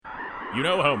You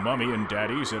know how Mommy and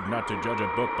Daddy said not to judge a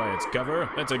book by its cover?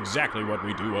 That's exactly what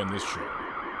we do on this show.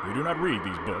 We do not read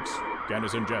these books.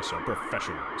 Candace and Jess are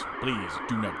professionals. Please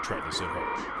do not try this at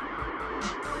home.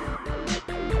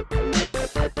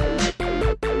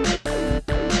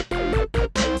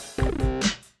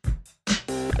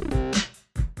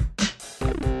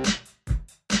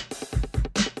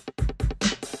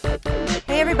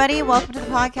 Hey everybody, welcome to the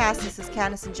podcast. This is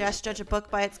Candace and Jess judge a book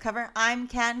by its cover. I'm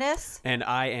Candace. And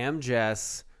I am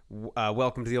Jess.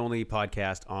 Welcome to the only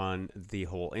podcast on the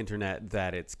whole internet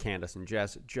that it's Candace and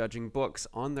Jess judging books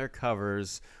on their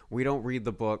covers. We don't read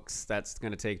the books. That's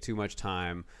going to take too much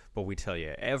time. But we tell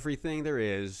you everything there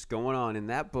is going on in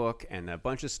that book and a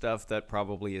bunch of stuff that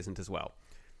probably isn't as well.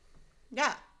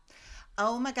 Yeah.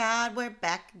 Oh my God, we're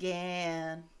back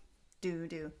again.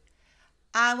 Doo-doo.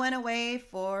 I went away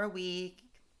for a week.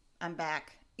 I'm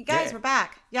back. You guys, Yeah. we're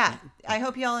back. Yeah. I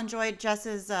hope you all enjoyed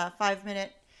Jess's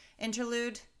 5-minute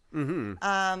interlude.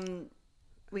 Mm-hmm.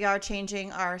 We are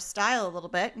changing our style a little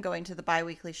bit and going to the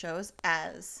bi-weekly shows,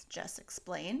 as Jess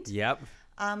explained. Yep.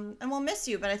 And we'll miss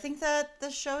you, but I think that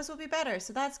the shows will be better,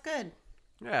 so that's good.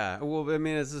 Yeah. Well, I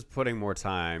mean, it's just putting more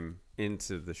time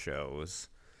into the shows.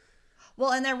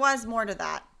 Well, and there was more to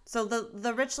that. So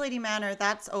the Rich Lady Manor,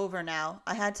 that's over now.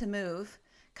 I had to move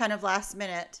kind of last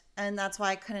minute, and that's why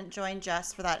I couldn't join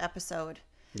Jess for that episode.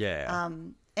 Yeah.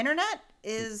 Internet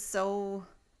is so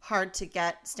hard to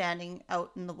get standing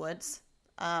out in the woods.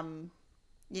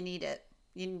 You need it.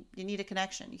 You need a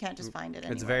connection. You can't just find it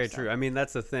anywhere. It's very true. I mean,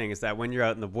 that's the thing, is that when you're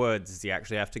out in the woods, you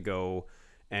actually have to go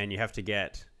and you have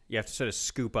to sort of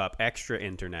scoop up extra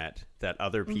internet that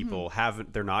other people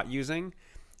they're not using.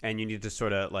 And you need to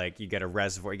sort of you get a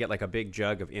reservoir, you get like a big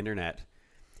jug of internet,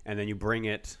 and then you bring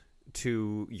it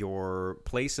to your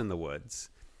place in the woods,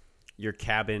 your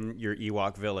cabin, your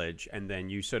Ewok village, and then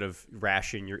you sort of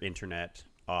ration your internet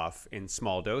off in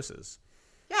small doses.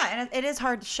 Yeah, and it is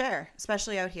hard to share,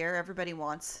 especially out here. Everybody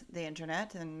wants the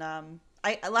internet, and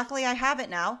luckily I have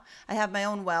it now. I have my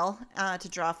own well to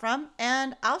draw from,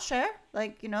 and I'll share.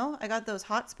 I got those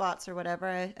hotspots or whatever.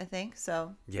 I think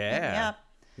so. Yeah.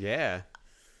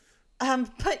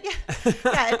 But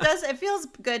yeah, it does. It feels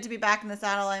good to be back in the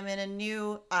saddle. I'm in a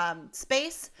new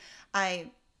space.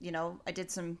 I did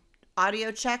some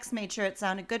audio checks, made sure it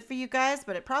sounded good for you guys,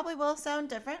 but it probably will sound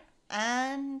different.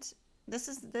 And this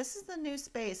is the new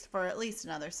space for at least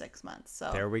another 6 months.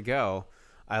 So there we go.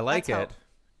 I like Let's it. hope.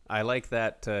 I like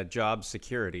that job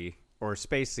security or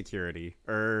space security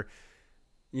or,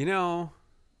 No,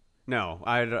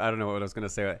 I don't know what I was going to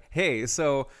say. Hey,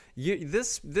 so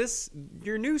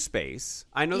your new space,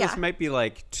 I know this might be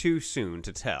too soon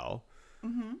to tell.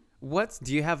 Mm-hmm.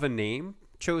 Do you have a name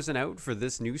chosen out for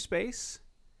this new space?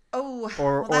 Oh,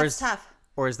 well, that's tough.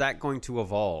 Or is that going to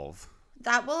evolve?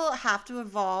 That will have to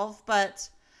evolve, but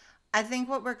I think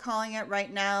what we're calling it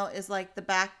right now is the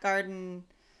back garden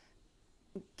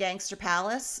gangster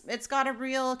palace. It's got a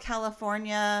real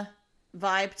California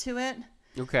vibe to it.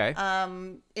 Okay.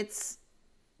 It's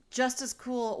just as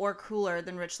cool or cooler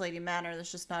than Rich Lady Manor.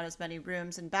 There's just not as many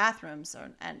rooms and bathrooms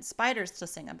and spiders to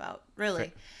sing about,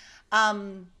 really.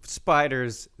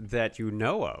 Spiders that you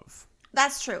know of.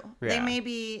 That's true. Yeah. They may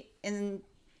be in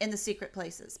the secret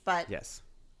places, but yes.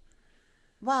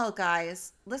 Well,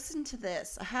 guys, listen to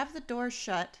this. I have the door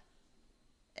shut,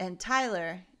 and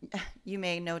Tyler, you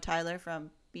may know Tyler from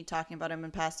me talking about him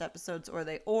in past episodes, or in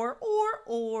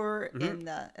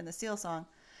the Seal song.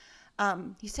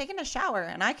 He's taking a shower,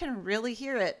 and I can really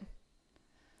hear it.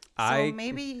 So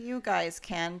maybe you guys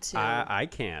can too. I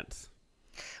can't.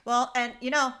 Well, and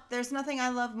there's nothing I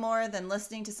love more than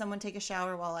listening to someone take a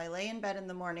shower while I lay in bed in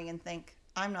the morning and think,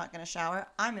 I'm not going to shower.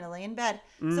 I'm going to lay in bed.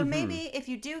 Mm-hmm. So maybe if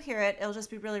you do hear it, it'll just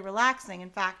be really relaxing. In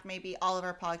fact, maybe all of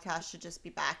our podcasts should just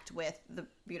be backed with the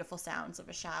beautiful sounds of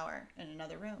a shower in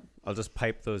another room. I'll just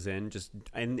pipe those in just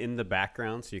in the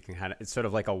background so you can it's sort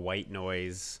of like a white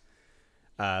noise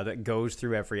that goes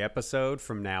through every episode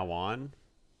from now on.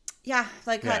 Yeah,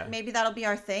 maybe that'll be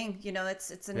our thing.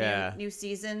 It's a new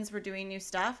seasons. We're doing new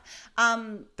stuff.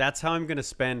 That's how I'm going to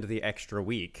spend the extra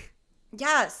week.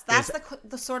 Yes, that's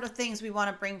the sort of things we want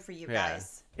to bring for you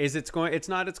guys. It's going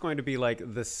to be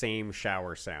the same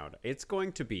shower sound. It's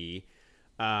going to be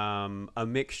a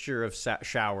mixture of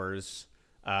showers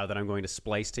that I'm going to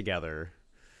splice together,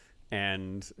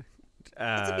 and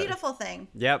it's a beautiful thing.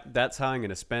 Yep, that's how I'm going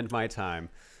to spend my time.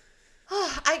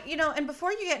 And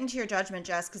before you get into your judgment,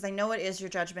 Jess, because I know it is your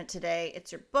judgment today. It's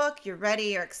your book. You're ready.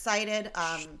 You're excited.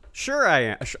 Sure, I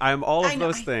am. I'm all of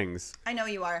those things. I know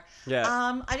you are. Yeah.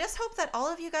 I just hope that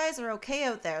all of you guys are okay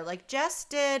out there. Jess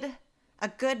did a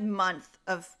good month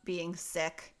of being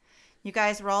sick. You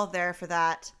guys were all there for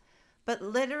that. But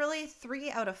literally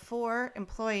 3 out of 4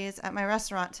 employees at my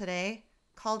restaurant today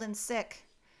called in sick.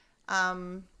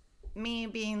 Me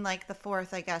being like the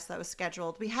 4th, I guess, that was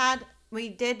scheduled. We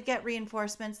did get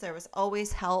reinforcements. There was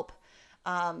always help.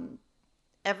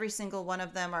 Every single one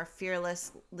of them are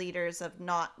fearless leaders of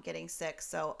not getting sick.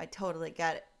 So I totally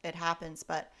get it. It happens.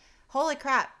 But holy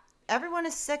crap, everyone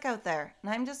is sick out there.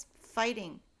 And I'm just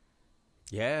fighting.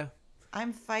 Yeah.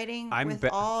 I'm fighting I'm with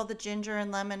all the ginger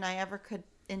and lemon I ever could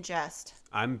ingest.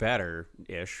 I'm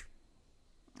better-ish.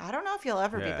 I don't know if you'll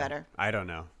ever be better. I don't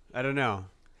know.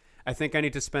 I think I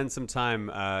need to spend some time,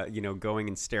 going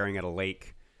and staring at a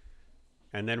lake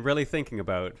and then really thinking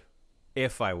about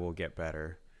if I will get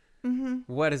better. Mm-hmm.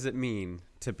 What does it mean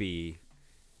to be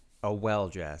a well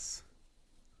Jess?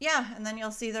 Yeah, and then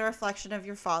you'll see the reflection of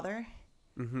your father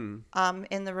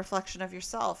in the reflection of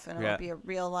yourself, and it'll be a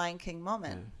real Lion King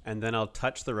moment. Yeah. And then I'll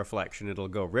touch the reflection. It'll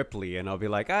go Ripley, and I'll be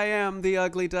like, I am the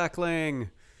ugly duckling.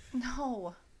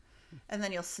 No. And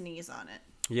then you'll sneeze on it.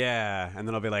 Yeah, and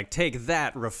then I'll be like, take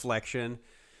that, reflection.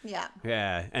 Yeah.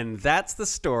 Yeah, and that's the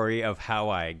story of how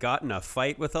I got in a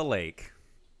fight with a lake.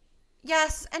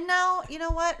 Yes, and now, you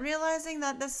know what? Realizing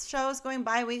that this show is going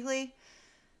bi-weekly,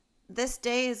 this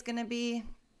day is going to be...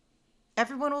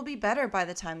 Everyone will be better by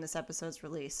the time this episode's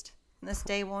released. And this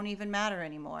day won't even matter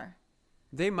anymore.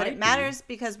 But it matters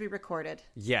because we recorded.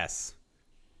 Yes.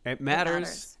 It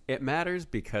matters. It matters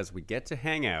because we get to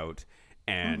hang out,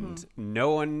 and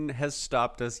no one has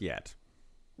stopped us yet.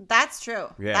 That's true.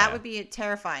 Yeah. That would be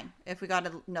terrifying if we got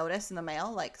a notice in the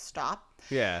mail, like, stop.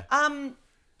 Yeah.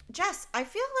 Jess, I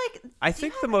feel like... I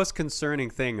think the most concerning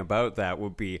thing about that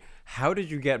would be, how did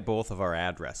you get both of our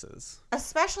addresses?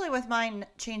 Especially with mine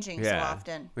changing so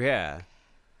often. Yeah.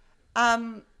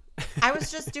 I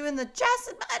was just doing the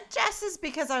Jess's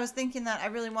because I was thinking that I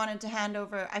really wanted to hand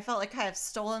over. I felt like I have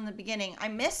stolen the beginning. I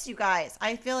miss you guys.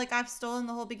 I feel like I've stolen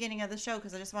the whole beginning of the show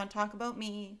because I just want to talk about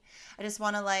me. I just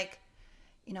want to,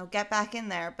 get back in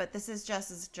there. But this is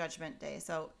Jess's Judgment Day.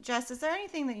 So, Jess, is there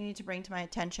anything that you need to bring to my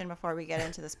attention before we get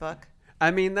into this book?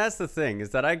 I mean, that's the thing,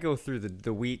 is that I go through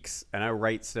the weeks and I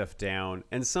write stuff down,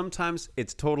 and sometimes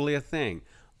it's totally a thing.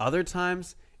 Other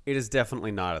times, it is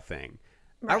definitely not a thing.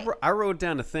 Right. I wrote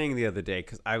down a thing the other day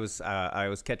because I was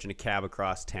catching a cab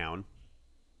across town.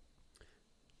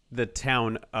 The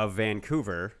town of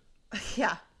Vancouver.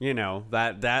 Yeah.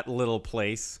 That little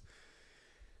place.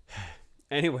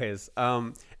 Anyways,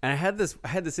 and I had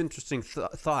this interesting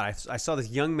thought. I saw this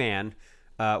young man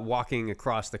walking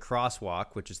across the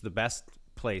crosswalk, which is the best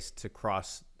place to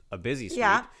cross a busy street.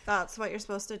 Yeah, that's what you're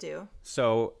supposed to do.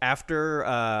 So after,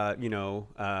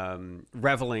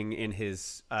 reveling in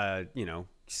his,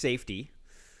 safety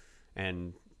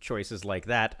and choices like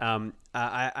that,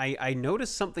 I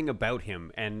noticed something about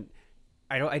him, and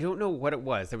I don't know what it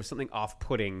was. There was something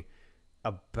off-putting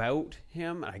about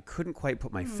him. I couldn't quite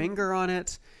put my finger on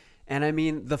it. And I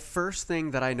mean, the first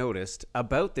thing that I noticed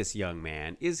about this young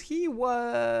man is he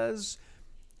was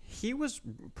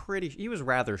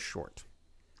rather short.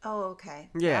 Oh, okay.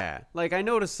 Yeah. Like, I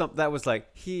noticed something that was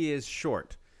like, he is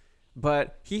short.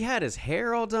 But he had his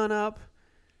hair all done up,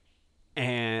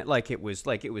 and it was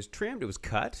trimmed, it was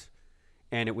cut,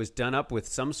 and it was done up with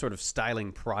some sort of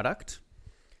styling product.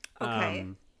 Okay.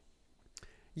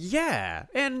 Yeah.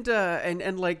 And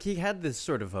he had this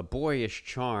sort of a boyish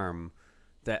charm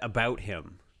about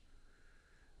him.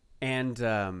 And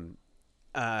again,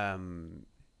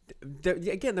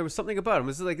 there was something about him. It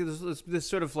was like this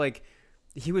sort of like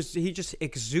he just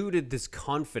exuded this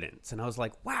confidence, and I was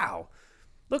like, wow,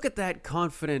 look at that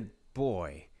confident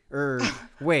boy.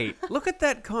 Wait, look at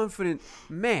that confident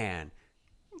man.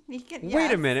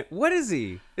 Wait a minute, what is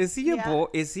he? Is he a boy?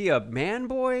 Is he a man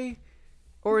boy,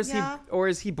 or is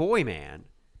he boy man?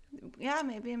 Yeah,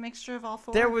 maybe a mixture of all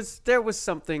four. There was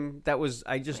something that was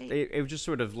it was just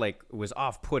sort of like was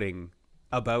off-putting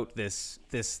about this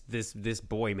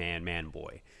boy man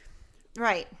boy.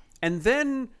 Right. And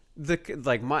then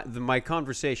my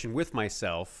conversation with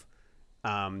myself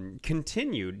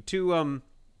continued to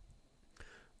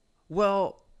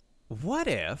well, what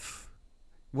if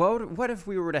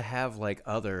we were to have like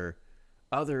other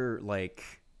like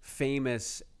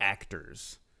famous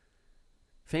actors,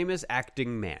 famous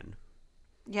acting men.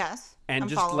 Yes. And I'm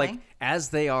just following. like as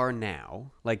they are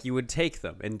now, like you would take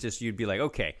them and just you'd be like,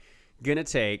 okay, gonna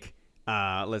take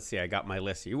let's see, I got my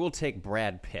list here. We'll take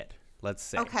Brad Pitt. Let's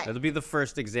say. Okay. That'll be the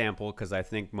first example because I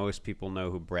think most people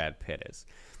know who Brad Pitt is.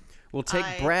 We'll take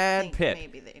Brad Pitt.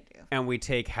 Maybe they do. And we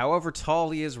take however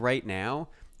tall he is right now,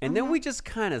 and then we just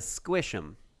kind of squish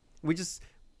him. We just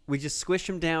squish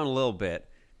him down a little bit.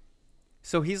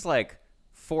 So he's like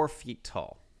 4 feet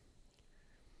tall.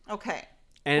 Okay.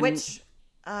 And Which,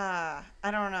 I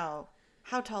don't know.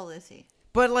 How tall is he?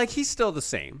 but like he's still the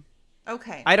same.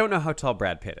 Okay. I don't know how tall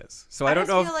Brad Pitt is, so I don't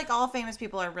just know. feel like all famous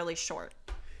people are really short.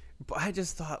 But I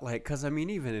just thought like, because I mean,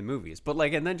 even in movies, but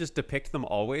like, and then just depict them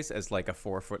always as like a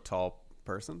 4-foot tall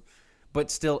person, but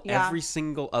still Yeah. every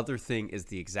single other thing is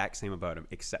the exact same about him,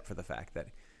 except for the fact that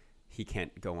he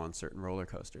can't go on certain roller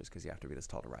coasters because you have to be this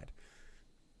tall to ride.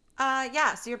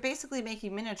 Yeah, so you're basically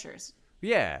making miniatures.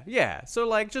 Yeah. So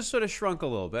like, just sort of shrunk a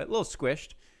little bit, a little squished,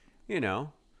 you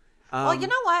know. Well, you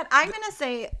know what? I'm going to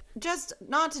say, just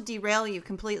not to derail you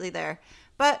completely there,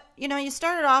 but, you know, you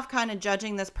started off kind of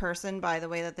judging this person by the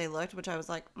way that they looked, which I was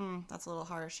like, that's a little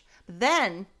harsh. But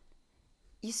then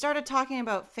you started talking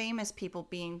about famous people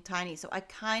being tiny. So I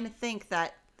kind of think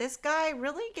that this guy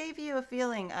really gave you a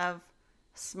feeling of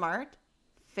smart,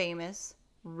 famous,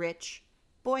 rich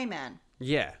boy man.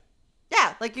 Yeah.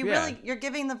 Yeah, like Yeah. you're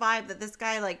giving the vibe that this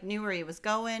guy like knew where he was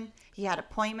going. He had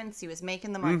appointments. He was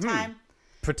making them on time.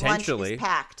 Potentially, Lunch is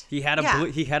packed. he had a Yeah.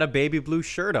 he had a baby blue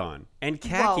shirt on and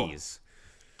khakis.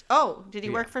 Oh, did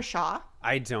he work for Shaw?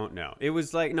 I don't know. It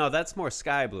was like, no, that's more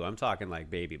sky blue. I'm talking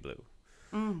like baby blue.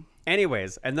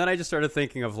 Anyways, and then I just started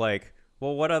thinking of like,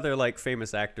 well, what other like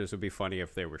famous actors would be funny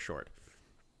if they were short?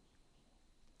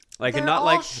 Like, They're and not all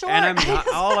like, short. and I'm not,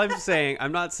 all I'm saying,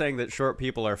 I'm not saying that short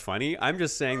people are funny. I'm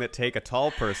just saying that take a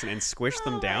tall person and squish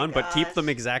them Oh my down, but keep gosh. them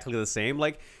exactly the same.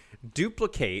 Like,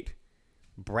 duplicate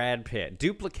Brad Pitt,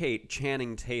 duplicate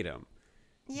Channing Tatum.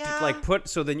 Yeah. Like put,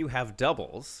 so then you have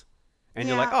doubles and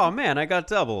you're Yeah. like, oh man, I got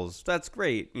doubles. That's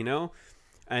great, you know?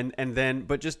 And then,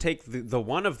 but just take the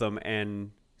one of them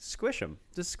and squish them.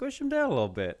 Just squish them down a little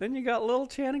bit. Then you got little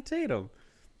Channing Tatum.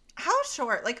 How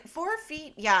short? Like 4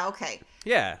 feet? Yeah, okay.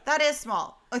 Yeah. That is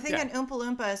small. I think Yeah. an Oompa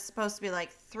Loompa is supposed to be like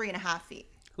 3.5 feet.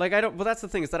 Like I don't, well that's the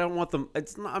thing is that I don't want them,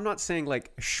 I'm not saying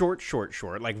like short,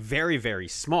 like very, very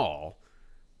small.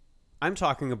 I'm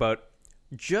talking about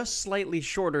just slightly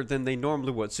shorter than they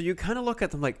normally would. So you kind of look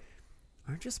at them like,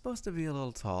 aren't you supposed to be a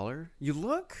little taller? You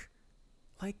look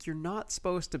like you're not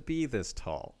supposed to be this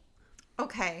tall.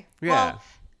 Okay. Yeah. Well,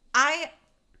 I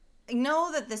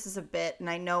know that this is a bit, and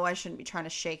I know I shouldn't be trying to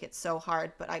shake it so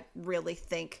hard, but I really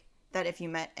think that if you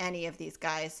met any of these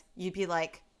guys, you'd be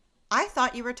like, I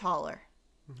thought you were taller.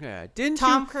 Yeah, didn't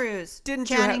Tom you? Cruise. didn't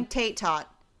you Channing have- Tate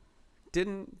tot.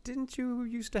 Didn't you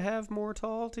used to have more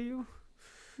tall to you?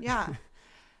 Yeah.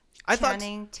 I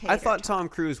Channing thought I Tater thought tot. Tom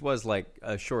Cruise was like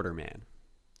a shorter man.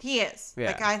 He is. Yeah.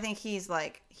 Like I think he's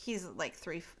like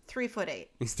 3'8".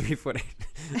 He's 3'8".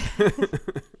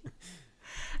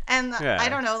 And Yeah. I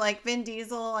don't know, like Vin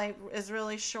Diesel like is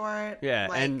really short. Yeah,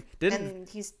 like, and and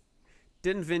he's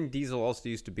Didn't Vin Diesel also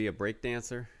used to be a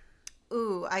breakdancer?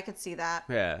 ooh, I could see that.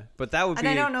 Yeah, but that would And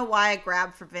be. I don't know why I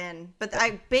grabbed for Vin, but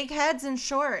big heads and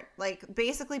short, like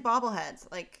basically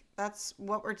bobbleheads. Like that's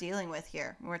what we're dealing with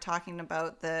here. We're talking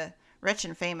about the rich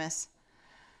and famous.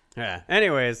 Yeah.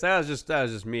 Anyways, that was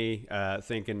just me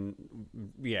thinking.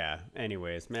 Yeah.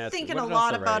 Anyways, Matt. Thinking what a did else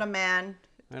lot I about write? a man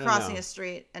I don't crossing know. a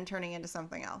street and turning into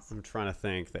something else. I'm trying to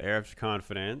think. The air of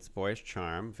confidence, boyish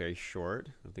charm, very short.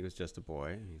 I don't think it was just a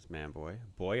boy. He's man boy.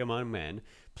 Boy among men.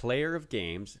 Player of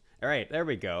games. All right, there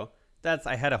we go.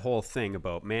 I had a whole thing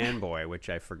about man boy, which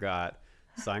I forgot.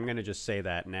 So I'm going to just say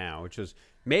that now, which was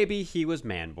maybe he was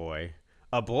man boy,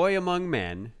 a boy among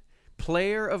men,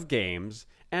 player of games,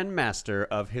 and master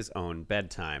of his own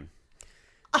bedtime.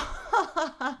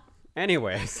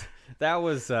 Anyways, that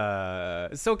was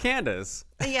so Candace.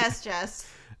 Yes,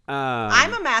 Jess.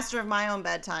 I'm I'm a master of my own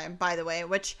bedtime, by the way,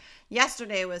 which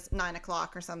yesterday was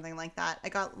 9:00 or something like that. I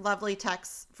got lovely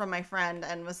texts from my friend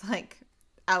and was like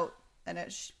out,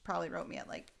 and she probably wrote me at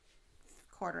like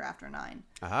 9:15.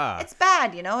 It's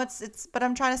bad, you know. It's but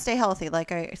I'm trying to stay healthy,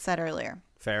 like I said earlier.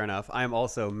 Fair enough. I'm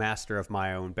also master of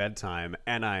my own bedtime,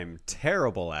 and I'm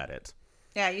terrible at it.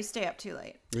 Yeah, you stay up too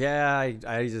late. Yeah,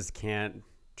 I just can't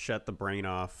shut the brain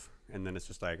off, and then it's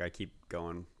just like I keep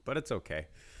going, but it's okay.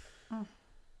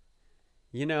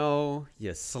 You know,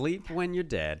 you sleep when you're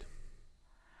dead.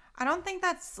 I don't think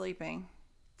that's sleeping.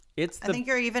 It's I the think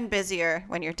you're even busier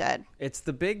when you're dead. it's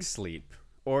the big sleep,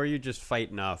 or you're just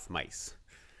fighting off mice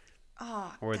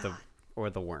Oh, or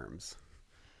God. the worms.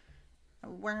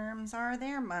 Worms are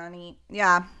their money.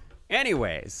 Yeah.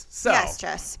 Anyways, so Yes,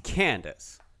 Jess.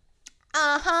 Candace,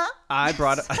 Uh-huh. I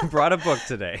brought a book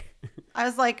today. I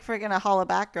was like freaking a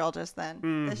hollaback girl just then.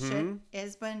 Mm-hmm. This shit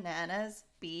is bananas.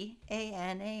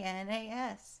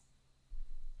 BANANAS.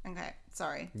 Okay,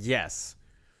 sorry. Yes.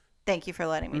 Thank you for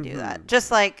letting me do Mm-hmm. that. Just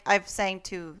like I've sang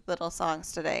 2 little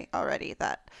songs today already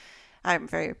that I'm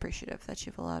very appreciative that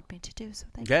you've allowed me to do. So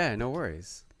thank you. Yeah, no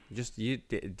worries. Just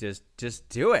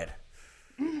do it.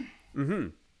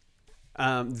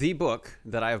 The book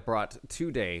that I have brought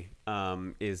today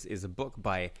is a book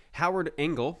by Howard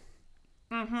Engel.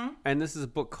 Mm-hmm. And this is a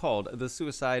book called The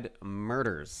Suicide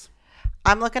Murders.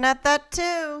 I'm looking at that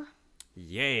too.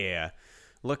 Yeah.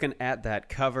 Looking at that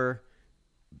cover.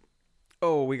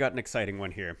 Oh, we got an exciting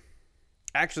one here.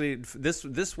 Actually,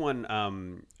 this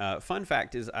one, fun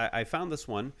fact is I found this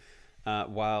one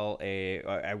while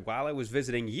I was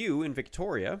visiting you in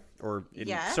Victoria, or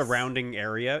in surrounding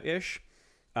area-ish.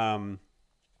 And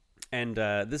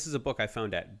this is a book I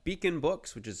found at Beacon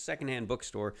Books, which is a secondhand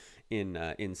bookstore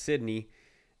in Sydney,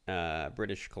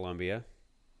 British Columbia.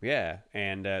 Yeah,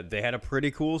 and they had a pretty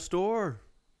cool store.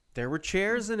 There were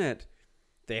chairs in it.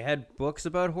 They had books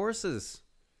about horses.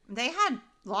 They had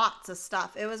lots of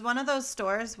stuff. It was one of those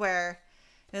stores where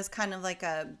it was kind of like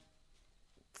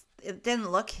it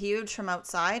didn't look huge from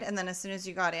outside, and then as soon as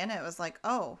you got in, it was like,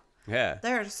 oh, yeah,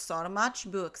 there's so much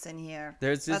books in here.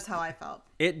 That's how I felt.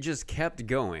 It just kept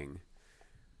going.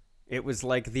 It was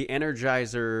like the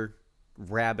Energizer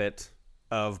rabbit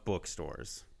of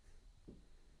bookstores.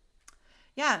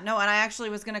 Yeah, no, and I actually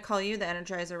was going to call you the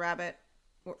Energizer rabbit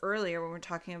earlier when we were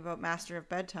talking about Master of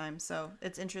Bedtime, so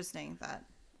it's interesting that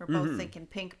we're both thinking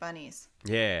pink bunnies.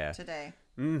 Yeah. Today.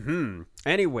 Mm-hmm.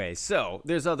 Anyway, so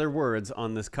there's other words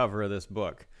on this cover of this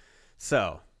book.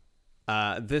 So,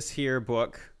 this here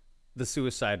book, The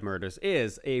Suicide Murders,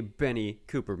 is a Benny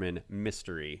Cooperman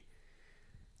mystery.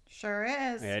 Sure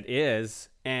is. It is.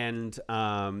 And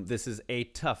this is a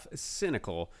tough,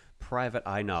 cynical, private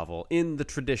eye novel in the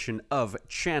tradition of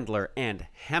Chandler and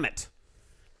Hammett.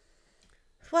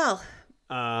 Well,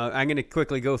 I'm going to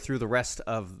quickly go through the rest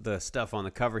of the stuff on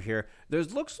the cover here.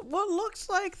 What looks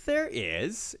like there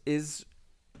is it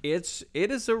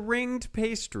is a ringed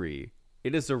pastry.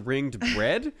 It is a ringed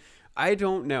bread. I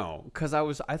don't know, because I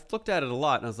looked at it a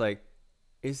lot and I was like,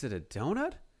 is it a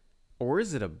donut or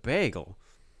is it a bagel?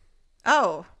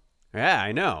 Oh. Yeah,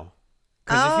 I know.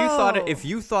 Because if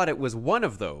you thought it was one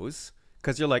of those,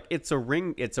 because you're like, it's a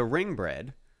ring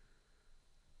bread.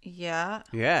 Yeah.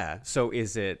 Yeah. So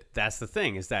that's the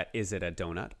thing, is it a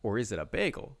donut or is it a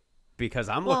bagel? Because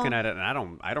I'm looking at it and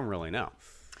I don't really know.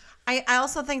 I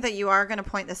also think that you are going to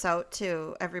point this out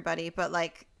to everybody, but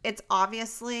like, it's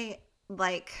obviously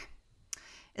like,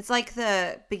 it's like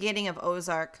the beginning of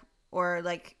Ozark, or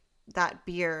like that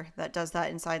beer that does that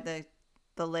inside the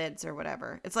lids or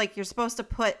whatever. It's like you're supposed to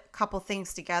put a couple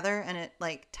things together and it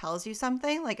like tells you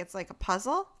something, like it's like a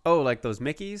puzzle. Oh, like those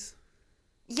Mickeys?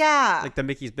 Yeah. Like the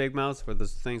Mickey's Big Mouths with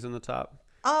those things on the top?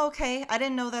 Oh, okay. I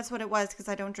didn't know that's what it was because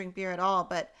I don't drink beer at all,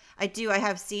 but I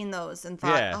have seen those and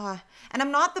thought, and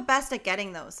I'm not the best at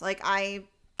getting those. Like I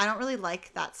don't really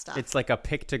like that stuff. It's like a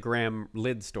pictogram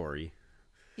lid story.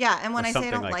 Yeah, and when I say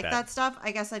I don't like that stuff,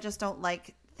 I guess I just don't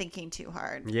like thinking too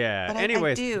hard. Yeah. But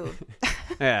anyways, I do.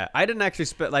 Yeah, I didn't actually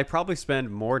probably spend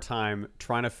more time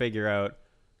trying to figure out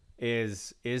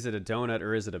is it a donut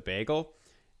or is it a bagel?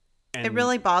 And it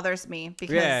really bothers me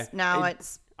because now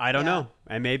I don't know,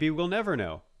 and maybe we'll never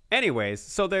know. Anyways,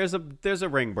 so there's a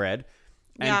ring bread,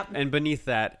 and beneath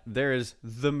that there is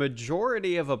the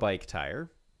majority of a bike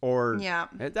tire, or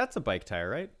that's a bike tire,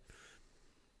 right?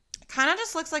 Kind of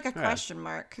just looks like a question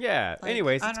mark. Yeah. Like,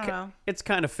 anyways, I don't know. It's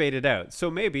kind of faded out,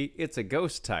 so maybe it's a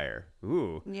ghost tire.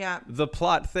 Ooh. Yeah. The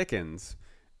plot thickens,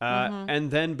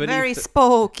 and then beneath very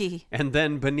spooky. And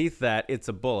then beneath that, it's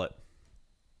a bullet.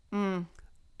 Mm.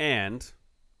 And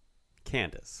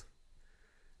Candace.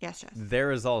 Yes.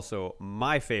 There is also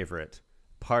my favorite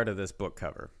part of this book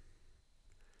cover.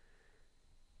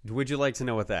 Would you like to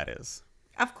know what that is?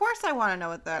 Of course I want to know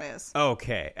what that is.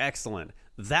 Okay, excellent.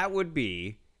 That would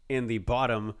be in the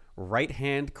bottom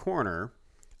right-hand corner,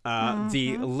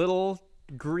 the little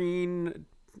green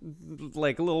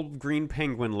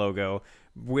penguin logo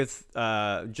with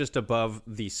just above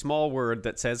the small word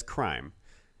that says crime.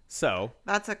 So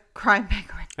that's a crime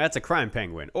penguin. That's a crime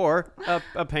penguin, or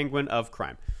a penguin of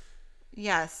crime.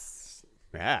 Yes.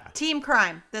 Yeah. Team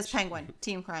crime. This penguin.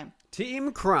 Team crime.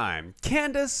 Team crime.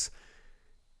 Candace,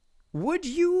 would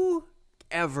you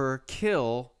ever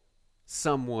kill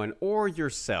someone or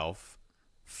yourself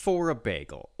for a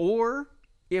bagel? Or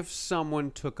if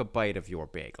someone took a bite of your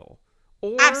bagel?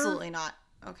 Or, absolutely not.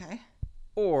 Okay.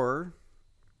 Or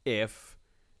if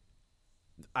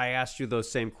I asked you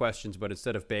those same questions, but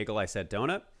instead of bagel, I said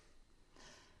donut?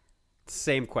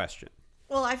 Same question.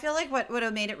 Well, I feel like what would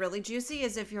have made it really juicy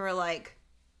is if you were like,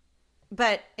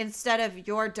 but instead of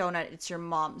your donut, it's your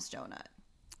mom's donut.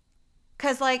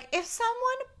 Because, like, if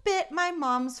someone bit my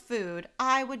mom's food,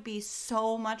 I would be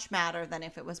so much madder than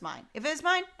if it was mine. If it was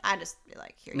mine, I'd just be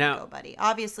like, here you go, buddy.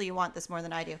 Obviously, you want this more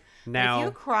than I do. Now, but if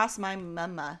you cross my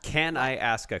mama. Can I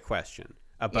ask a question?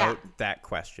 about that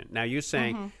question. Now, you're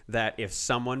saying that if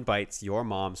someone bites your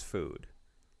mom's food,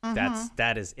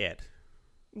 that is it.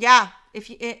 Yeah.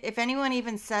 If anyone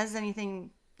even says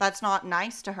anything that's not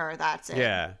nice to her, that's it.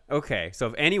 Yeah. Okay. So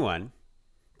if anyone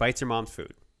bites your mom's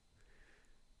food,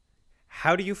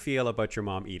 how do you feel about your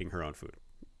mom eating her own food?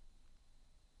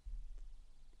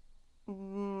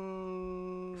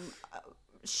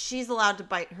 She's allowed to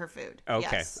bite her food. Okay.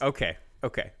 Yes. Okay.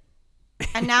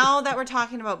 And now that we're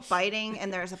talking about biting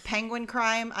and there's a penguin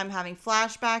crime, I'm having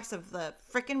flashbacks of the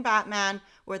frickin' Batman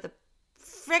where the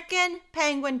frickin'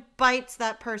 penguin bites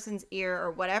that person's ear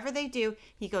or whatever they do.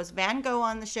 He goes Van Gogh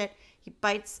on the shit. He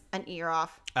bites an ear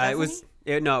off. It was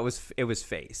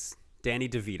Face. Danny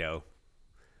DeVito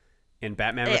in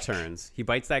Batman Returns. He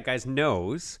bites that guy's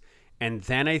nose, and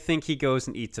then I think he goes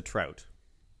and eats a trout.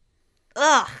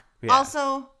 Ugh. Yeah.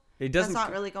 Also, He doesn't. that's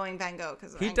not really going Van Gogh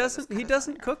because He doesn't. He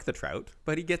doesn't cook the trout,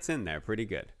 but he gets in there pretty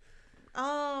good.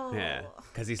 Oh. Yeah,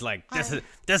 because he's like,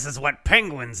 this is what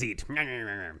penguins eat.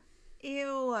 Ew.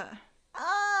 You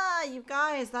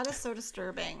guys, that is so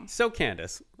disturbing. So,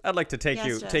 Candace, I'd like to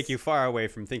take you far away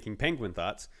from thinking penguin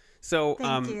thoughts. So,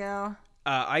 Thank you.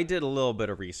 I did a little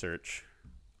bit of research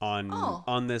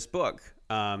on this book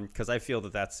because I feel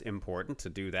that that's important to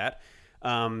do that.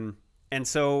 And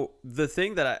so the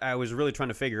thing that I was really trying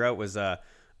to figure out was it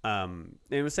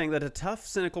was saying that a tough,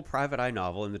 cynical private eye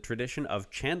novel in the tradition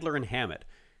of Chandler and Hammett.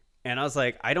 And I was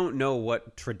like, I don't know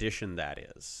what tradition that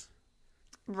is.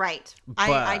 Right.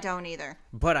 I don't either.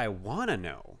 But I want to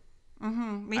know.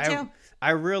 Me too.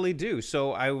 I really do.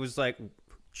 So I was like,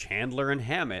 Chandler and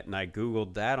Hammett, and I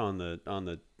Googled that on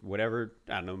the whatever,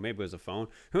 I don't know, maybe it was a phone.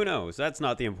 Who knows? That's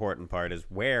not the important part, is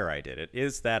where I did it,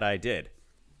 is that I did.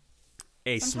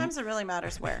 Sometimes it really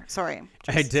matters where. Sorry.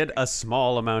 I did a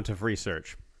small amount of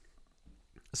research.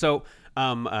 So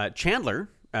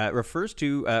Chandler refers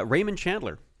to Raymond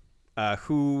Chandler,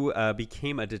 who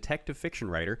became a detective fiction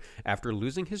writer after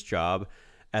losing his job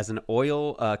as an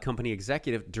oil company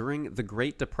executive during the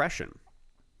Great Depression.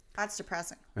 That's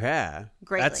depressing. Yeah,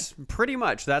 Greatly.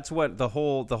 That's what the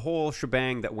whole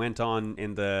shebang that went on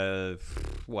in the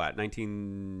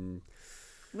 19.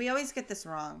 We always get this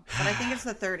wrong, but I think it's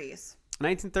the 30s.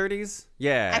 1930s.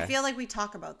 Yeah, I feel like we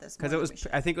talk about this because it was.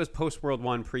 I think it was post World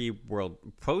War I, pre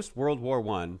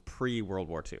World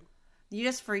War II. You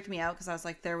just freaked me out because I was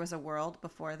like, there was a world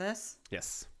before this.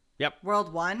 Yes. Yep.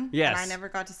 World 1? Yes. And I never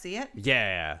got to see it?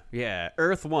 Yeah.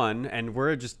 Earth 1, and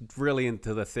we're just really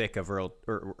into the thick of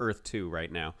Earth 2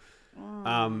 right now.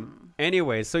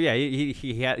 Anyway, so yeah,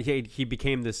 he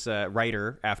became this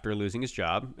writer after losing his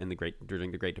job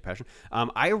during the Great Depression.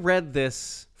 I read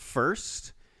this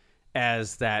first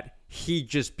as that he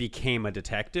just became a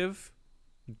detective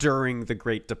during the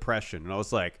Great Depression, and I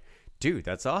was like, dude,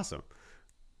 that's awesome.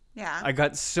 Yeah. I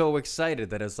got so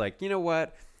excited that I was like, you know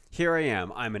what? Here I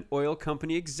am. I'm an oil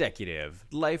company executive.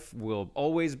 Life will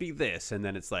always be this. And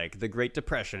then it's like the Great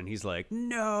Depression. And he's like,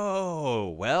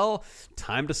 no. Well,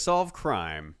 time to solve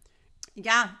crime.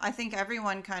 Yeah, I think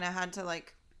everyone kind of had to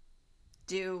like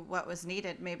do what was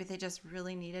needed. Maybe they just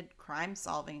really needed crime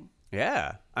solving.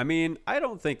 Yeah. I mean, I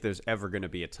don't think there's ever going to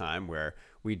be a time where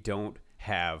we don't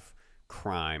have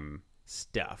crime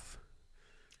stuff.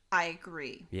 I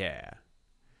agree. Yeah.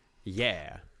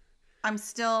 I'm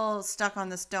still stuck on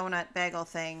this donut bagel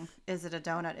thing. Is it a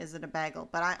donut? Is it a bagel?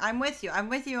 But I'm with you. I'm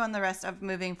with you on the rest of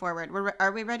moving forward.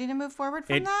 Are we ready to move forward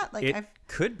from that? It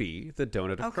could be the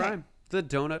donut of crime. The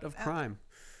donut of crime.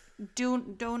 Do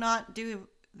not do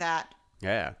that.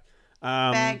 Yeah.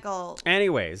 Bagel.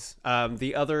 Anyways,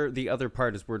 the other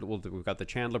part is we've got the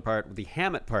Chandler part, the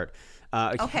Hammett part.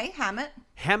 Okay, Hammett.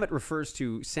 Hammett refers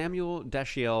to Samuel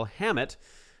Dashiell Hammett,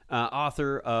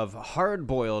 author of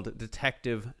hard-boiled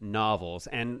detective novels.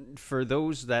 And for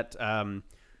those that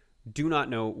do not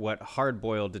know what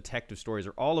hard-boiled detective stories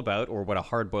are all about, or what a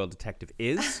hard-boiled detective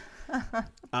is,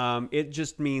 it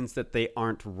just means that they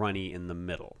aren't runny in the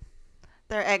middle.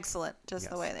 They're excellent, just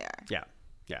the way they are.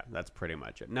 Yeah, that's pretty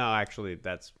much it. No, actually,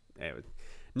 that's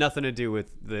nothing to do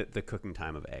with the cooking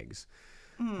time of eggs.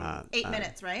 8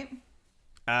 minutes, right?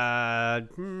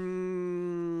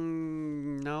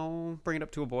 No. Bring it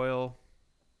up to a boil.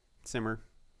 Simmer.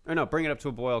 Or no, bring it up to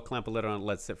a boil, clamp a lid on it,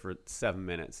 let it sit for 7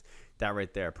 minutes. That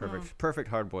right there. Perfect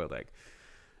hard-boiled egg.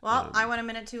 Well, I went a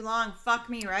minute too long. Fuck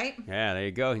me, right? Yeah, there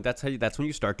you go. That's when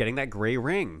you start getting that gray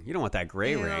ring. You don't want that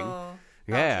gray ring.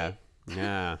 Yeah. Okay.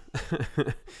 Yeah.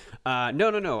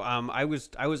 No. I was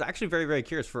actually very, very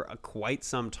curious for quite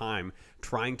some time,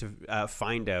 trying to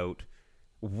find out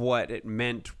what it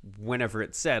meant whenever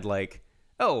it said, like,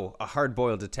 oh, a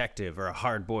hard-boiled detective or a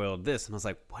hard-boiled this. And I was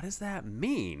like, what does that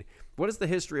mean? What is the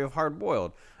history of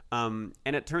hard-boiled? And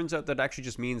it turns out that actually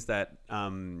just means that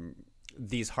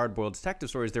these hard-boiled detective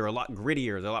stories, they're a lot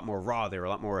grittier, they're a lot more raw, they're a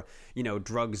lot more,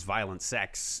 drugs, violence,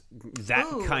 sex, that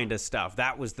kind of stuff.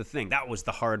 That was the thing. That was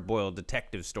the hard-boiled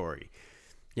detective story.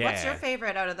 Yeah. What's your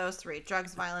favorite out of those three?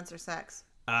 Drugs, violence, or sex?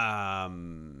 In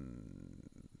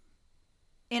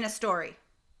a story.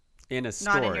 In a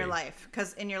story. Not in your life.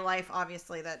 Because in your life,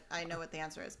 obviously, that I know what the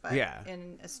answer is. But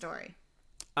in a story.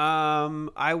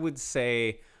 I would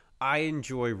say I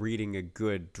enjoy reading a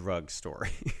good drug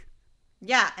story.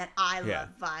 Yeah, and I love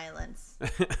violence.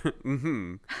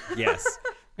 Mm-hmm. Yes.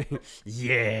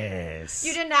 Yes.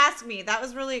 You didn't ask me. That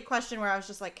was really a question where I was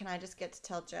just like, can I just get to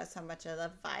tell Jess how much I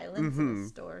love violence in a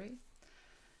story?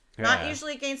 Yeah. Not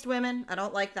usually against women. I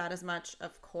don't like that as much,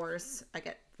 of course. I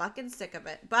get fucking sick of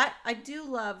it. But I do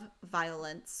love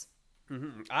violence.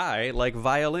 Mm-hmm. I like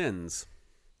violins.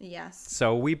 Yes.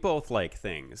 So we both like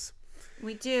things.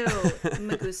 We do.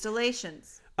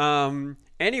 Magustalations.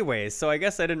 Anyways, so I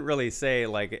guess I didn't really say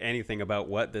like anything about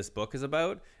what this book is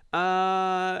about.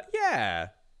 Yeah.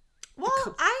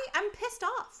 Well, I'm pissed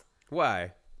off.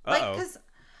 Why? Like, because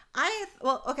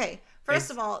okay.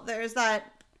 First of all, there's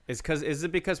that. Is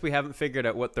it because we haven't figured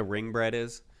out what the ring bread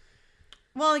is?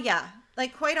 Well, yeah.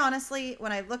 Like, quite honestly,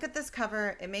 when I look at this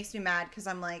cover, it makes me mad because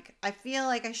I'm like, I feel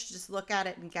like I should just look at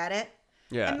it and get it.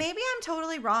 Yeah. And maybe I'm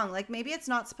totally wrong. Like, maybe it's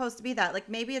not supposed to be that. Like,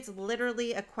 maybe it's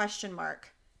literally a question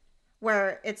mark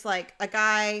where it's like a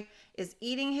guy is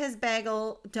eating his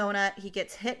bagel donut. He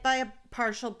gets hit by a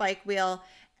partial bike wheel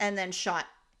and then shot.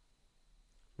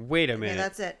 Wait a minute. Okay,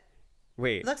 that's it.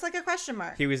 Wait. It looks like a question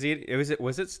mark. He was eating.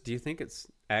 Was it? Do you think it's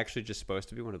actually just supposed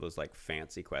to be one of those like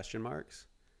fancy question marks?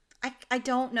 I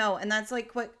don't know. And that's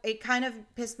like what it kind of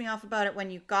pissed me off about it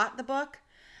when you got the book.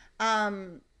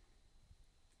 I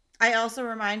also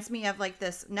reminds me of like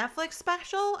this Netflix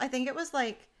special. I think it was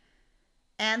like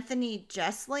Anthony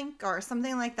Jeselnik or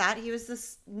something like that. He was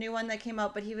this new one that came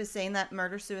out, but he was saying that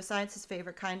murder-suicide's his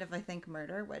favorite kind of, I think,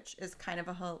 murder, which is kind of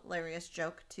a hilarious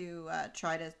joke to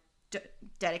try to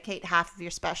dedicate half of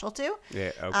your special to. Yeah,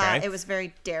 okay. It was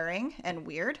very daring and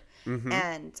weird,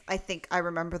 and I think I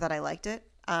remember that I liked it.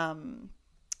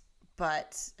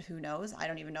 But who knows? I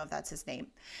don't even know if that's his name.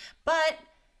 But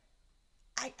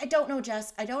I don't know,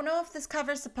 Jess. I don't know if this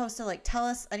cover is supposed to like tell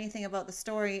us anything about the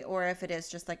story or if it is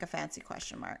just like a fancy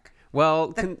question mark.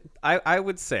 Well, I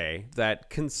would say that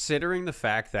considering the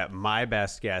fact that my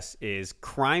best guess is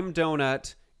crime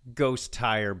donut, ghost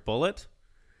tire, bullet,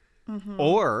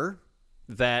 or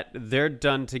that they're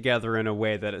done together in a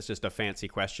way that it's just a fancy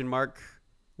question mark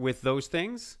with those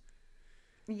things.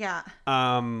 Yeah.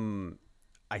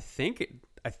 I think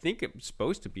it's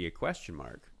supposed to be a question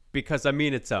mark. Because, I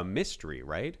mean, it's a mystery,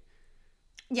 right?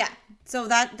 Yeah. So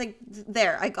that,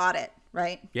 there, I got it,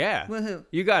 right? Yeah. Woohoo.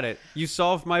 You got it. You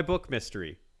solved my book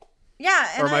mystery. Yeah,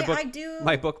 and I do...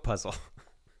 My book puzzle.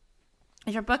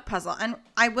 Your book puzzle. And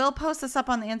I will post this up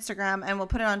on the Instagram, and we'll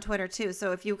put it on Twitter, too.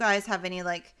 So if you guys have any,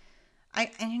 like...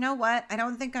 And you know what? I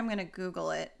don't think I'm going to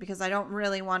Google it, because I don't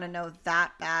really want to know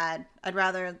that bad. I'd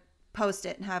rather post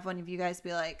it and have one of you guys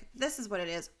be like, this is what it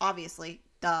is. Obviously.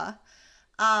 Duh.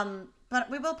 But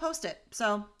we will post it.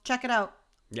 So check it out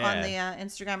on the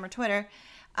Instagram or Twitter.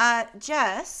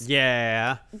 Jess.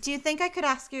 Yeah. Do you think I could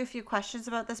ask you a few questions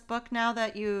about this book now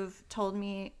that you've told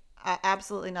me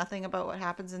absolutely nothing about what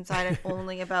happens inside it,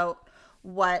 only about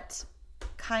what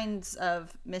kinds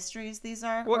of mysteries these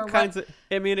are?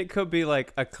 I mean, it could be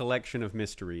like a collection of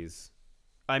mysteries.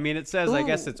 I mean, it says, I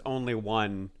guess it's only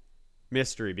one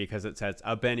mystery because it says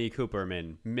a Benny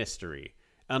Cooperman mystery.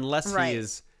 Unless he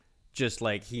is... just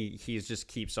like he just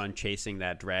keeps on chasing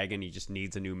that dragon. He just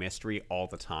needs a new mystery all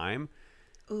the time.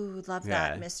 Ooh, love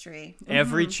that mystery.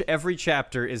 Every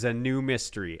chapter is a new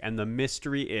mystery, and the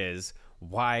mystery is,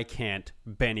 why can't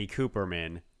Benny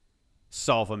Cooperman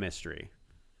solve a mystery?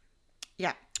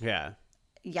 Yeah. Yeah.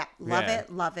 Yeah.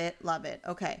 Love it.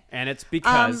 Okay. And it's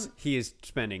because he is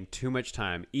spending too much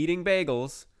time eating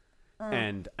bagels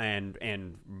and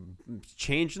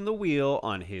changing the wheel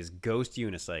on his ghost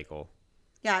unicycle.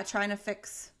 Yeah, trying to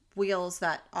fix wheels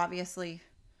that obviously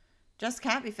just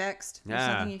can't be fixed. There's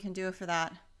nothing you can do for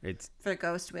that. For the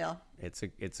ghost wheel. It's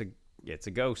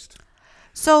a ghost.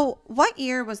 So, what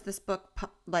year was this book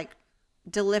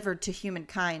delivered to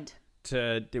humankind?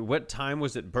 What time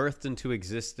was it birthed into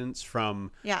existence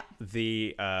from? Yeah.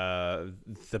 The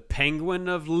penguin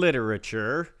of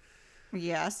literature.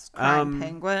 Yes, Crime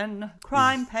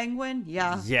Penguin.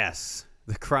 Yeah. Yes.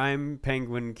 The crime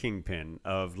penguin kingpin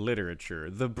of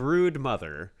literature. The brood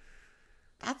mother.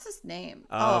 That's his name.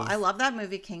 I love that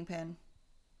movie, Kingpin.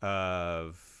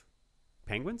 Of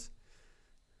penguins?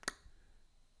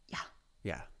 Yeah.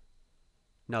 Yeah.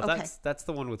 No, Okay. that's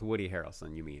the one with Woody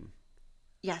Harrelson, you mean.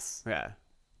 Yes. Yeah.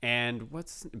 And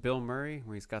what's Bill Murray,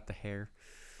 where he's got the hair?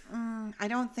 I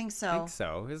don't think so. I think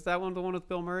so. Is that one the one with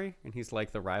Bill Murray? And he's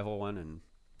like the rival one. And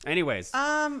anyways,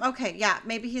 Okay, yeah,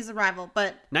 maybe he's a rival,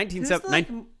 but who's the,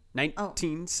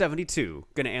 1972.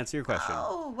 Gonna answer your question.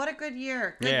 Oh, what a good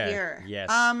year. Good Yeah, year. yes.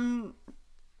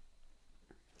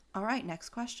 All right, next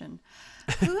question.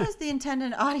 Who is the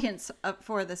intended audience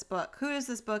for this book? Who is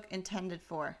this book intended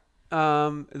for?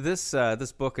 This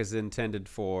book is intended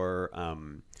for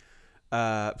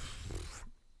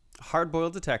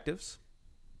hard-boiled detectives,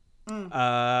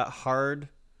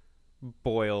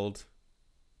 hard-boiled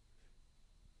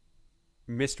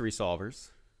mystery solvers,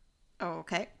 Oh,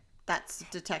 okay. That's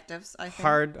detectives, I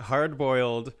think.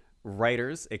 hard-boiled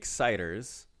writers,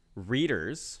 exciters,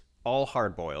 readers, all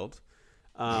hard-boiled.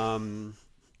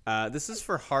 This is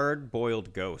for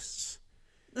hard-boiled ghosts.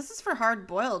 This is for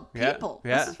hard-boiled people.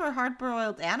 Yeah. This is for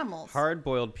hard-boiled animals.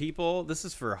 Hard-boiled people. This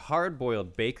is for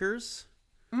hard-boiled bakers.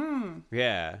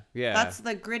 Yeah. That's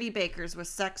the gritty bakers with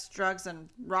sex, drugs, and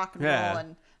rock and Yeah. roll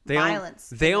and They violence.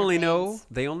 They in their only know veins.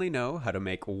 they only know how to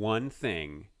make one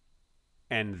thing,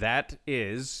 and that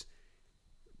is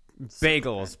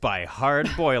bagels by hard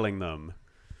boiling them,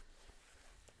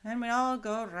 And we all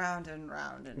go round and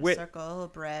round in a Wait. circle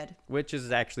of bread. which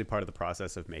is actually part of the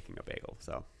process of making a bagel.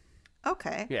 So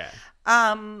Okay. yeah.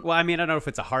 Um. Well, I mean, I don't know if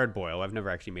it's a hard boil. I've never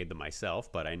actually made them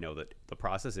myself, but I know that the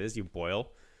process is you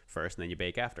boil first and then you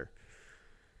bake after.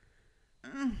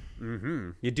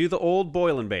 You do the old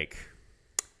boil and bake.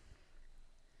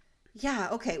 Yeah.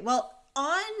 Okay. Well,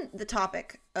 on the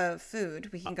topic of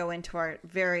food, we can go into our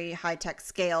very high-tech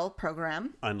scale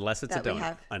program. Unless it's a That we donut.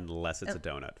 have. Unless it's a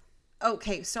donut.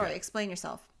 Okay. Sorry. Explain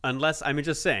yourself. Unless I'm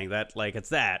just saying that like it's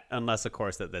that. Unless of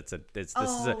course it's a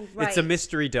right.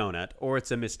 mystery donut or it's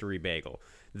a mystery bagel.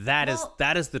 That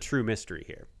is the true mystery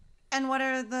here. And what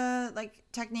are the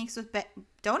techniques with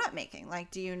donut making?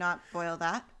 Like, do you not boil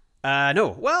that?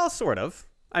 No. Well, sort of.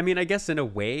 I mean, I guess in a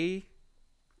way,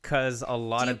 because a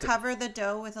lot Do you of cover the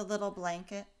dough with a little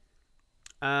blanket?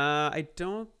 I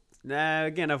don't.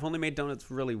 Again, I've only made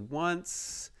donuts really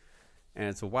once, and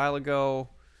it's a while ago.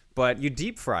 But you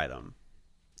deep fry them,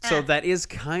 so that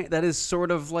is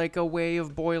sort of like a way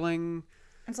of boiling.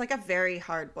 It's like a very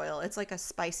hard boil. It's like a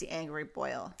spicy, angry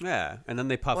boil. Yeah, and then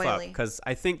they puff up Oily. because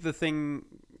I think the thing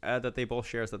that they both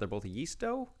share is that they're both a yeast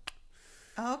dough.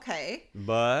 Okay.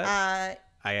 But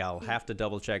I'll have to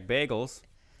double check bagels.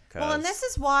 Well, and this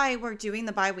is why we're doing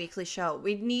the bi-weekly show.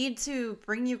 We need to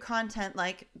bring you content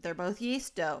like they're both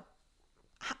yeast dough.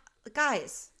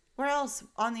 Guys, where else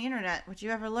on the internet would you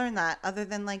ever learn that other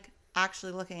than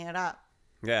actually looking it up?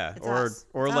 Yeah, It's or us.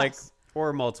 or It's like us.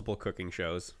 or multiple cooking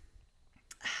shows.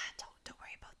 Don't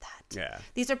worry about that. Yeah.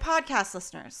 These are podcast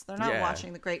listeners. They're not Yeah.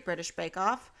 watching the Great British Bake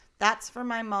Off. That's for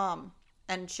my mom,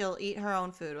 and she'll eat her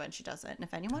own food when she does it. And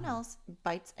if anyone else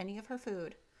bites any of her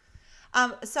food,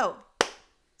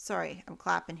 sorry, I'm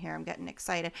clapping here. I'm getting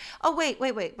excited. Oh,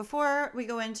 wait. Before we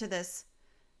go into this,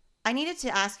 I needed to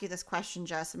ask you this question,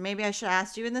 Jess. Maybe I should have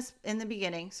asked you in the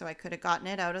beginning, so I could have gotten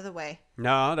it out of the way.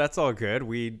 No, that's all good.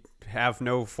 We have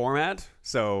no format,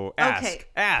 so ask. Okay,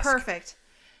 Ask. perfect.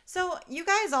 So you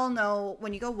guys all know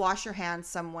when you go wash your hands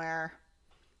somewhere,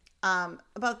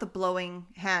 about the blowing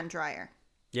hand dryer.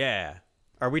 Yeah.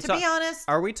 Are we To be honest,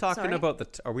 Are we talking sorry? about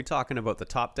the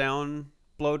top down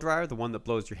blow dryer, the one that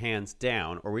blows your hands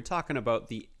down, or are we talking about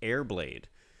the air blade?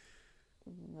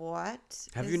 What?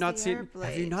 Have is you not the seen air blade?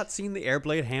 Have you not seen the air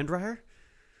blade hand dryer?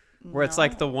 Where it's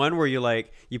like the one where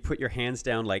you put your hands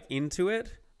down into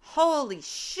it. Holy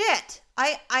shit!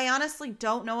 I honestly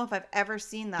don't know if I've ever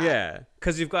seen that. Yeah,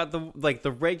 because you've got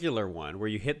the regular one where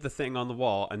you hit the thing on the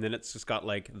wall and then it's just got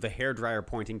the hair dryer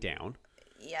pointing down.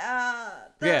 Yeah.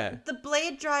 Yeah. The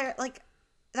blade dryer,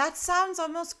 that sounds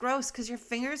almost gross because your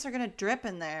fingers are gonna drip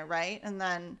in there, right? And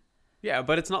then Yeah,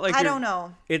 but it's not like I don't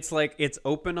know. It's it's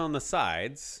open on the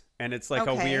sides and it's a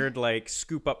Okay. weird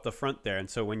scoop up the front there, and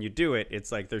so when you do it,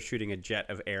 it's like they're shooting a jet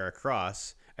of air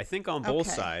across. I think on both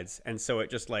Okay. sides, and so it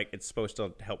just it's supposed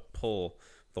to help pull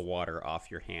the water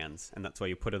off your hands, and that's why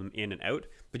you put them in and out.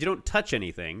 But you don't touch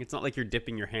anything. It's not like you're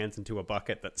dipping your hands into a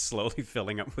bucket that's slowly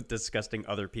filling up with disgusting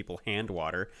other people hand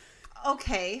water.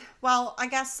 Okay. Well, I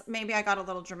guess maybe I got a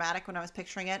little dramatic when I was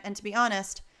picturing it. And to be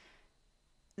honest,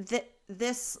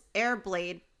 this air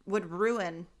blade would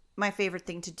ruin my favorite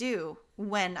thing to do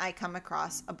when I come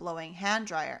across a blowing hand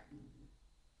dryer.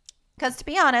 Because to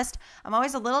be honest, I'm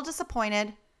always a little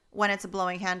disappointed when it's a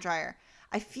blowing hand dryer.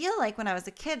 I feel like when I was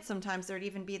a kid, sometimes there'd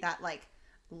even be that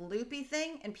loopy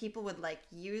thing and people would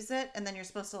use it and then you're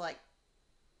supposed to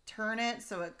turn it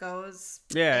so it goes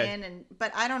Yeah. in,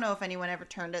 but I don't know if anyone ever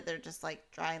turned it. They're just like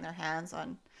drying their hands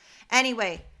on.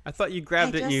 Anyway, I thought you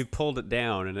grabbed it and you pulled it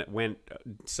down and it went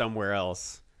somewhere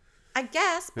else. I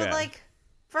guess, but Yeah. like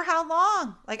for how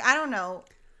long? Like I don't know.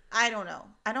 I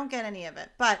don't get any of it.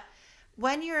 But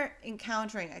when you're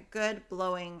encountering a good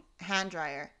blowing hand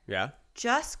dryer, Yeah.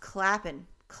 just clap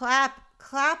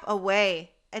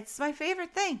away. It's my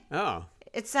favorite thing. Oh.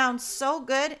 It sounds so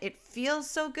good. It feels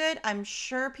so good. I'm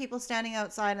sure people standing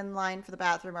outside in line for the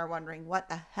bathroom are wondering what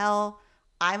the hell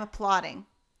I'm applauding.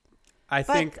 I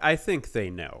think they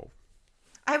know.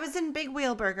 I was in Big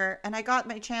Wheel Burger and I got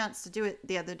my chance to do it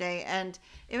the other day, and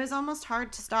it was almost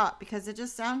hard to stop because it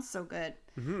just sounds so good.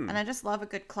 Mm-hmm. And I just love a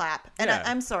good clap. And Yeah.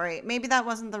 I'm sorry, maybe that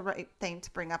wasn't the right thing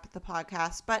to bring up at the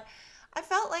podcast, but I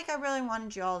felt like I really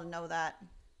wanted you all to know that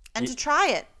and to try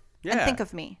it and Yeah. think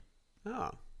of me.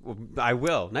 Oh. Well, I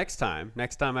will next time.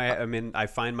 Next time I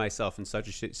find myself in such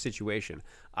a situation,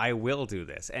 I will do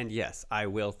this. And yes, I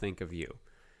will think of you.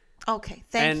 Okay,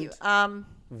 thank And- you.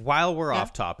 While we're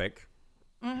off topic,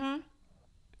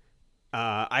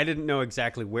 I didn't know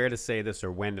exactly where to say this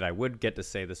or when I would get to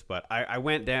say this, but I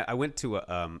went to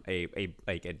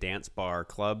a dance bar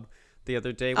club the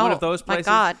other day. One Oh, of those my places,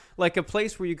 God. like a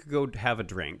place where you could go have a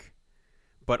drink,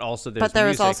 but also there's there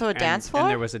was music, also a dance floor?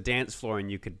 and there was a dance floor,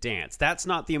 and you could dance. That's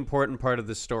not the important part of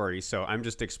the story, so I'm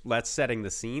just let's setting the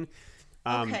scene.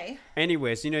 Okay.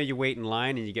 Anyways, you wait in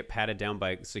line and you get patted down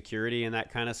by security and that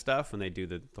kind of stuff, and they do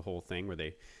the whole thing where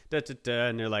they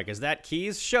and they're like, "Is that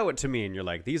keys? Show it to me." And you're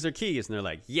like, "These are keys." And they're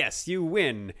like, "Yes, you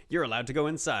win. You're allowed to go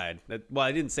inside." Well,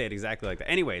 I didn't say it exactly like that.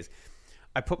 Anyways,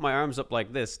 I put my arms up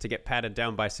like this to get patted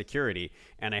down by security,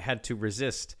 and I had to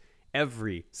resist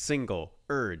every single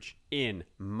urge in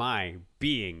my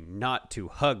being not to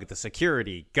hug the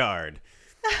security guard.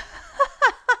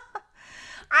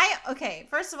 Okay,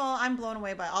 first of all, I'm blown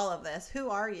away by all of this. Who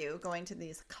are you going to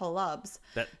these clubs?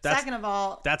 That's- Second of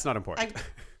all, That's not important.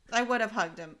 I would have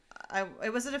hugged him.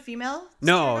 Was it a female?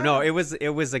 No, it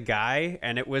was a guy,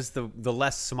 and it was the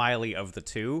less smiley of the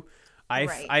two.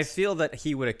 Right. I feel that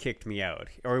he would have kicked me out,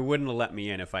 or he wouldn't have let me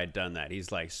in if I'd done that.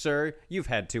 He's like, "Sir, you've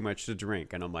had too much to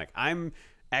drink," and I'm like, "I'm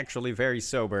actually very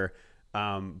sober,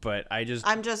 but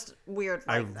I'm just weird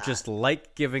like that. just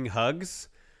like giving hugs."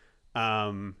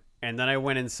 And then I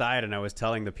went inside and I was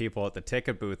telling the people at the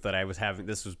ticket booth that I was having,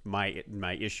 this was my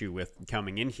issue with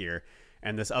coming in here.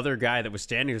 And this other guy that was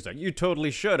standing was like, "You totally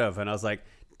should have." And I was like,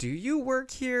 "Do you work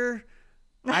here?"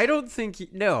 I don't think,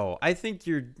 no,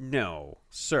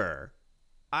 sir.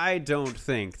 I don't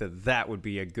think that would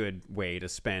be a good way to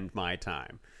spend my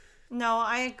time. No,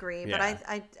 I agree, Yeah.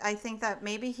 but I think that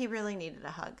maybe he really needed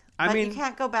a hug. I But mean- you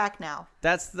can't go back now.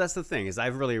 That's the thing, is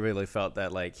I've really felt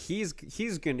that like he's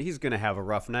gonna have a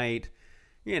rough night.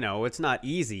 It's not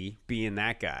easy being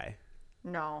that guy.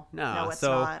 No, No, it's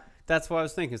so not. that's what I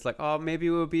was thinking. It's like, oh, maybe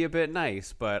it would be a bit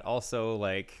nice, but also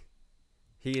like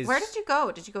he is. Where did you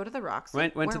go? Did you go to the Roxy?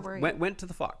 went Where to were you? went to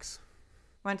the Fox?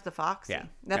 Went to the Foxy. Yeah,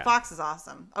 The yeah. Fox is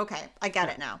awesome. Okay, I get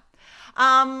it now.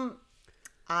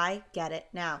 I get it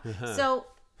now. Uh-huh. So,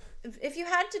 if you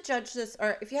had to judge this,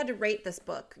 or if you had to rate this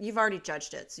book, you've already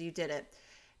judged it, so you did it.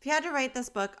 If you had to rate this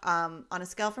book on a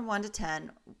scale from 1 to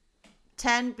 10,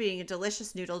 10 being a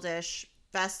delicious noodle dish,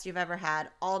 best you've ever had.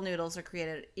 All noodles are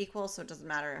created equal, so it doesn't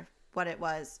matter what it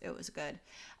was good.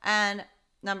 And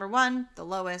number 1, the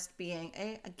lowest, being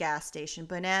a gas station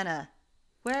banana.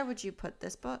 Where would you put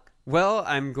this book? Well,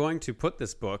 I'm going to put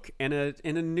this book in a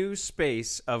new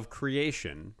space of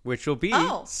creation, which will be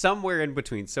Oh. somewhere in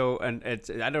between. So, and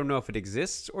I don't know if it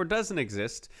exists or doesn't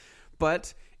exist,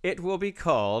 but it will be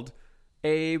called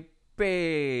a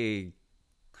bagel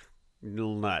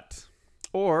nut,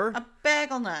 or A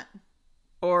bagel nut.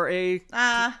 a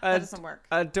That doesn't work.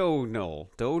 a donal.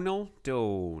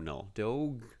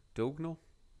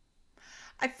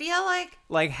 I feel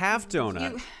Like half donut,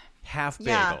 You- half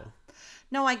Yeah. bagel.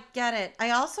 no, I get it.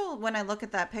 I also, when I look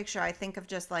at that picture, I think of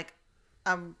just like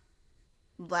a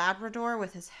Labrador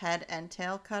with his head and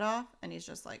tail cut off, and he's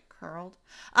just like curled.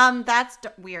 That's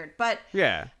weird. But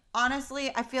Yeah.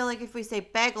 honestly, I feel like if we say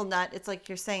bagel nut, it's like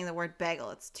you're saying the word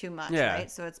bagel. It's too much, Yeah. right?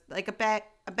 So it's like a bag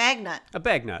nut. A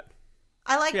bag nut.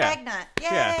 I like Yeah. bag nut. Yay,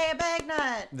 Yeah. a bag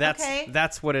nut. That's okay.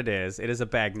 that's what it is. It is a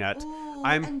bag nut. Ooh,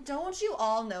 I'm and don't you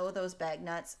all know those bag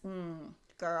nuts?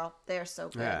 Girl, they're so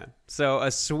good. yeah. So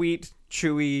a sweet,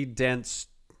 chewy, dense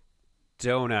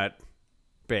donut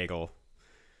bagel.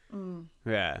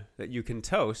 Yeah, that you can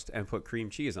toast and put cream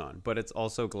cheese on, but it's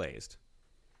also glazed.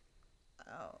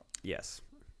 Oh. Yes.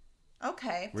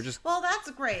 Okay. We're just- Well, that's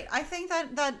great. I think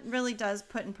that really does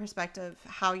put in perspective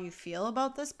how you feel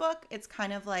about this book. It's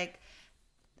kind of like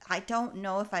I don't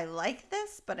know if I like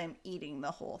this, but I'm eating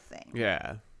the whole thing.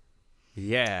 Yeah.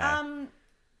 Yeah.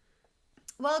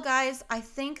 Well, guys, I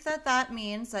think that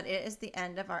means that it is the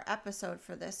end of our episode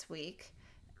for this week.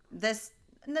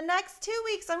 In the next 2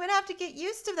 weeks, I'm going to have to get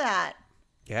used to that.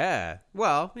 Yeah.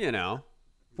 Well,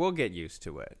 we'll get used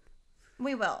to it.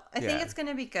 We will. I think Yeah. it's going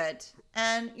to be good.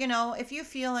 And, if you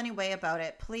feel any way about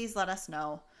it, please let us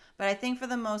know. But I think for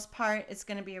the most part, it's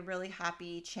going to be a really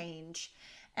happy change.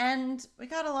 And we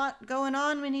got a lot going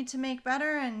on we need to make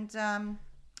better. And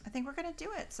I think we're going to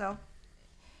do it. So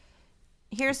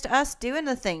here's to us doing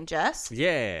the thing, Jess.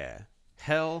 Yeah.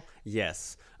 Hell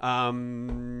yes.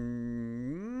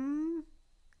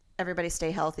 Everybody stay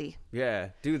healthy. Yeah.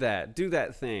 Do that. Do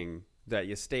that thing that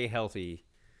you stay healthy.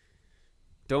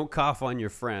 Don't cough on your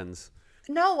friends.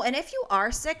 No, and if you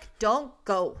are sick, don't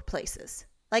go places.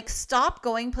 Like, stop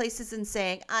going places and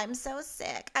saying, I'm so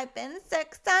sick. I've been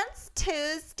sick since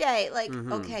Tuesday. Like,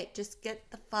 okay, just get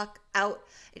the fuck out.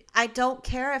 I don't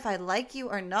care if I like you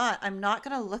or not. I'm not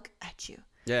going to look at you.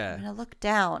 Yeah. I'm going to look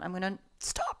down. I'm going to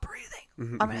stop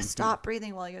breathing. I'm going to stop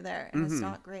breathing while you're there. And it's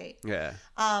not great. Yeah.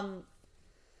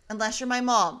 Unless you're my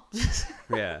mom.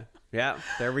 Yeah. Yeah.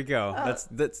 There we go.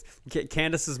 That's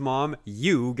Candace's mom.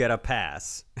 You get a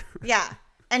pass. Yeah.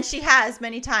 And she has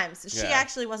many times. She Yeah.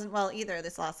 actually wasn't well either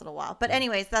this last little while. But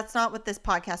anyways, that's not what this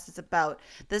podcast is about.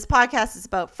 This podcast is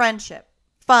about friendship,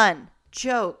 fun,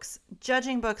 jokes,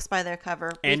 judging books by their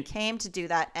cover. We And- came to do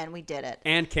that, and we did it.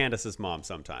 And Candace's mom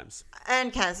sometimes.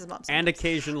 And Candace's mom. And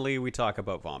occasionally we talk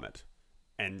about vomit.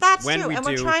 And That's when true. we And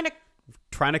do, we're trying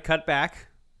to cut back.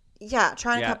 cut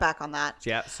Yeah. back on that.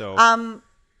 Yeah. So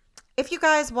If you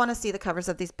guys want to see the covers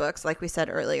of these books, like we said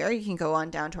earlier, you can go on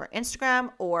down to our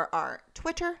Instagram or our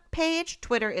Twitter page.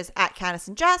 Twitter is at Candace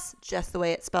and Jess, just the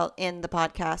way it's spelled in the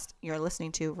podcast you're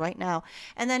listening to right now.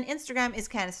 And then Instagram is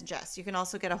Candace and Jess. You can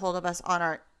also get a hold of us on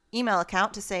our email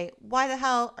account to say, why the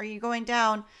hell are you going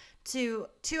down to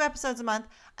 2 episodes a month?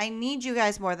 I need you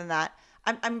guys more than that.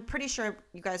 I'm pretty sure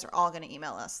you guys are all going to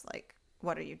email us, like,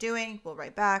 what are you doing? We'll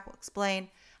write back. We'll explain.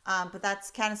 But that's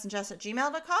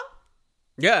candaceandjess@gmail.com.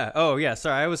 yeah. Oh yeah.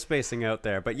 Sorry, I was spacing out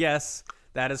there, but yes,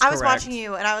 that is I correct. was watching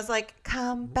you and I was like,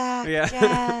 come back, Yeah.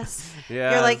 Jess.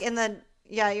 Yeah. You're like in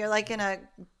a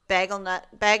bag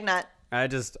nut.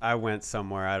 I went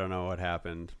somewhere. I don't know what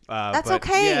happened. That's but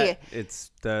okay. Yeah,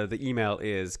 it's the email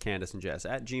is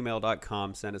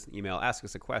candaceandjess@gmail.com. Send us an email. Ask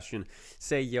us a question.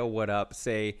 Say, yo, what up?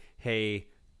 Say, hey,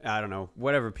 I don't know,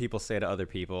 whatever people say to other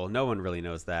people. No one really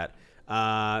knows that.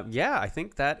 Yeah, I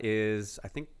think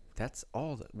that's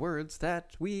all the words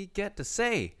that we get to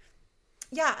say.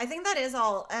 Yeah, I think that is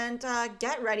all. And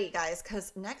get ready, guys,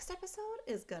 because next episode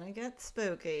is going to get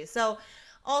spooky. So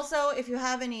also, if you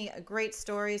have any great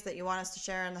stories that you want us to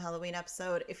share in the Halloween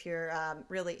episode, if you're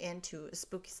really into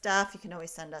spooky stuff, you can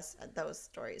always send us those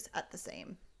stories at the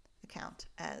same account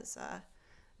as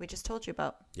we just told you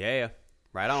about. Yeah,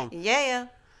 right on. Yeah.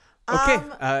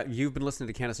 Okay, you've been listening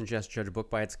to Candace and Jess Judge a Book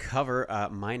by its cover.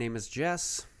 My name is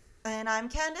Jess. And I'm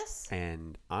Candace.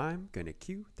 And I'm going to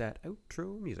cue that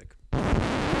outro music.